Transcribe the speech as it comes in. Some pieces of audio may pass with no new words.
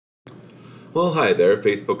Well, hi there,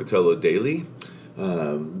 Faith Pocatello Daily.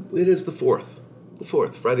 It is Friday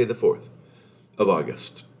the 4th of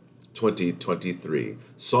August, 2023.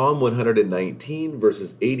 Psalm 119,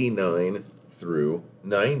 verses 89 through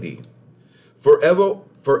 90.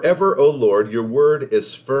 Forever, O Lord, your word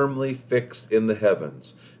is firmly fixed in the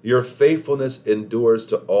heavens. Your faithfulness endures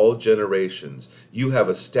to all generations. You have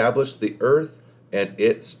established the earth, and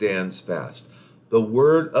it stands fast. The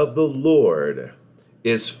word of the Lord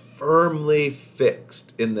is firmly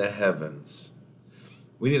fixed in the heavens.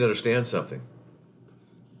 We need to understand something.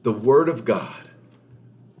 The Word of God,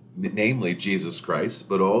 namely Jesus Christ,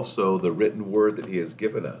 but also the written word that He has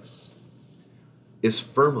given us, is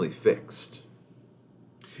firmly fixed.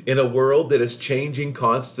 In a world that is changing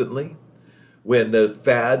constantly, when the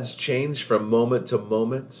fads change from moment to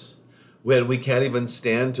moment, when we can't even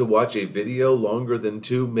stand to watch a video longer than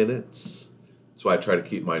 2 minutes. That's why I try to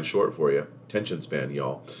keep mine short for you. Attention span,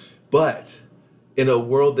 y'all. But in a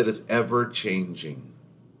world that is ever changing,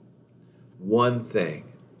 one thing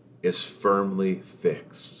is firmly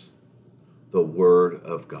fixed: the Word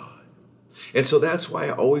of God. And so that's why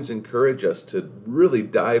I always encourage us to really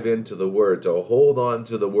dive into the Word, to hold on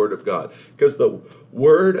to the Word of God. Because the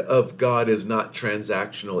Word of God is not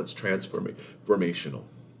transactional, it's transformational.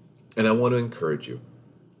 And I want to encourage you,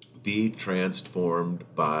 be transformed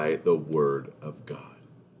by the Word of God.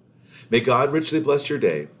 May God richly bless your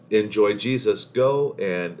day. Enjoy Jesus. Go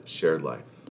and share life.